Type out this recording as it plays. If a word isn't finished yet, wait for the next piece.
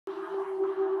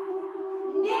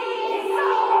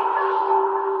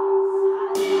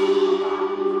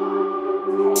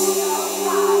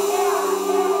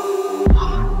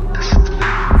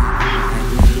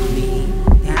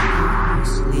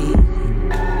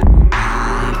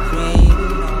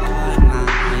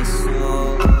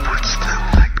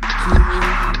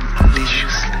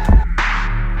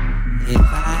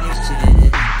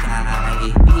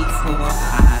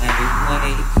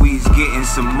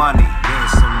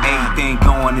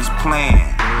doing his plan.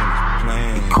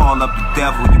 They call up the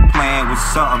devil, you playing with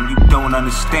something you don't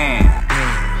understand.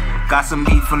 Got some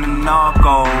heat from the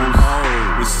narcos,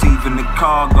 receiving the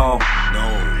cargo.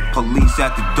 Police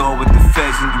at the door with the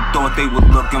feds and you thought they were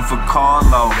looking for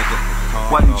Carlo.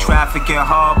 Wasn't traffic in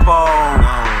Harpo,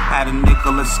 had a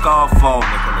nickel and Scarfo.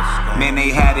 Man,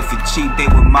 they had it for cheap, they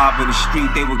would mob in the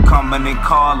street, they would come in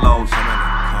Carlos.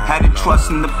 Had to trust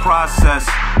in the process,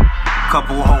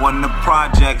 couple hoe in the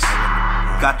projects.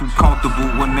 Got too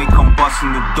comfortable when they come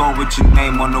busting the door with your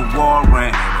name on the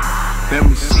warrant. Been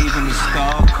receiving the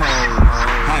star code,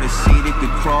 had a seat at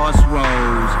the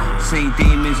CrossRoads. Seen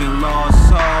demons and lost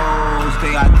souls,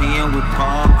 they IDing with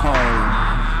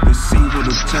barcode. The sea would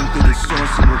attempted a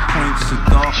sorcerer prince, the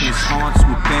darkness haunts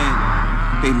within.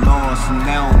 They lost and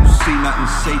now don't see nothing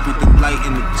sacred, the light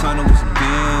in the tunnel was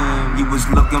dim. You was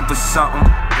looking for something,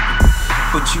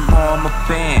 but you on my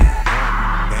band.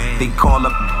 They call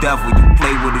up the devil, you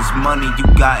play with his money you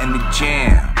got in the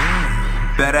jam.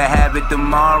 Better have it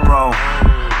tomorrow,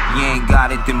 you ain't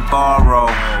got it then borrow.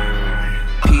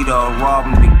 Peter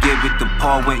robbed him to give it to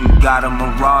Paul, went and got him a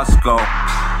Roscoe.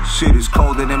 Shit is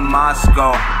colder than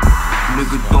Moscow,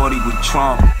 nigga thought he was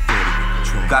Trump.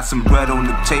 Got some bread on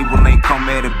the table, ain't come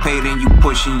here to pay, then you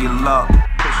pushing your luck.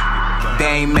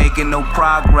 They ain't making no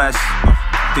progress,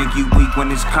 think you weak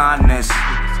when it's kindness.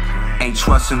 Ain't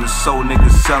trusting the soul,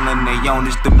 niggas selling their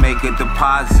owners to make a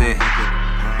deposit.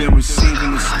 Been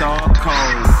receiving the star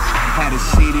code, had a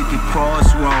seat at the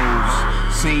CrossRoads.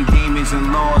 Seen demons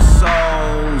and lost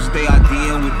souls, they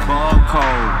IDing with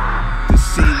barcode. The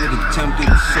deceiver attempted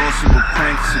a sorcerer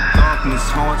pranks, the darkness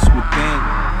haunts within.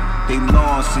 They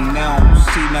lost and now don't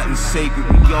see nothing sacred,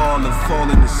 we all have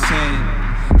fallen to sin.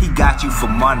 He got you for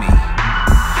money,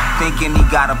 thinking he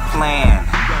got a plan.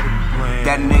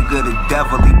 That nigga the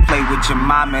devil, he play with your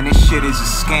mom and this shit is a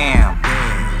scam.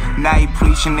 Now he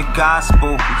preaching the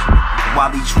gospel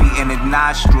while he treating his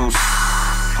nostrils.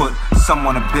 Put some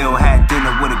on a bill, had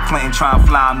dinner with a Clinton, trying to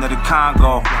fly him to the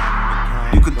Congo.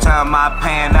 You could tell my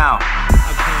pan out,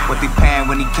 what they paying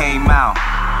when he came out.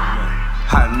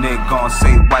 How a nigga gon'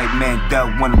 say white man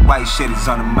dealt when the white shit is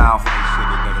on the mouth.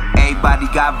 Everybody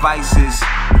got vices,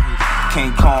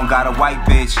 King Kong got a white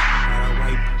bitch.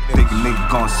 Think a nigga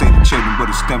gon' say the children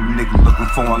with a stem, nigga looking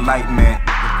for enlightenment.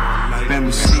 Been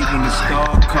receiving the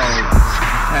star code,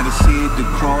 had a seat at the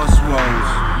CrossRoads.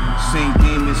 Seen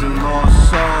demons and lost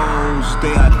souls,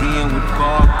 they IDing with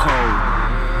barcode.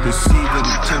 Deceiver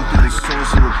attempted a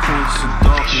sorcerer prince, the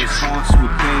darkness haunts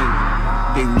within.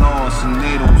 They lost and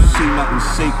they don't see nothing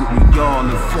sacred, we all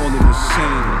have fallen to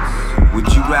sin. Would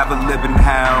you rather live in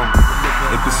hell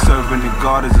if a servant of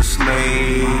God is a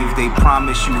slave? They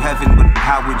promise you heaven, but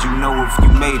how would you know if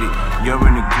you made it? You're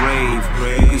in the grave.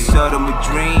 You can sell them a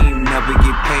dream, never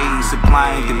get paid.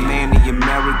 Supply and demand the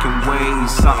American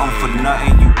ways. Something for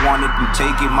nothing, you want it, then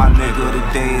take it, my nigga.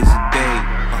 Today is a day,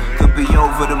 could be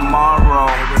over tomorrow.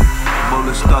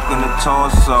 Bullet stuck in the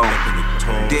torso.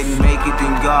 Didn't make it,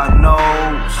 then God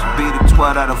knows. Be the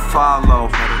 12 that'll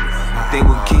follow. They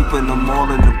were keeping them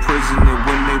all in the prison, and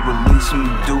when they release them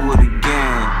to do it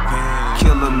again.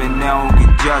 Kill them and they don't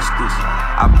get justice,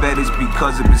 I bet it's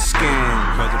because of his skin.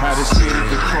 Had a seat at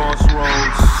the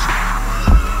CrossRoads,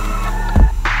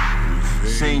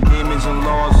 seen demons and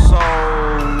lost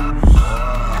souls.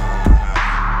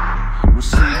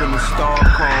 Receiving the star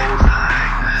code,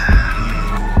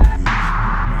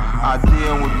 I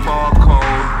deal with bar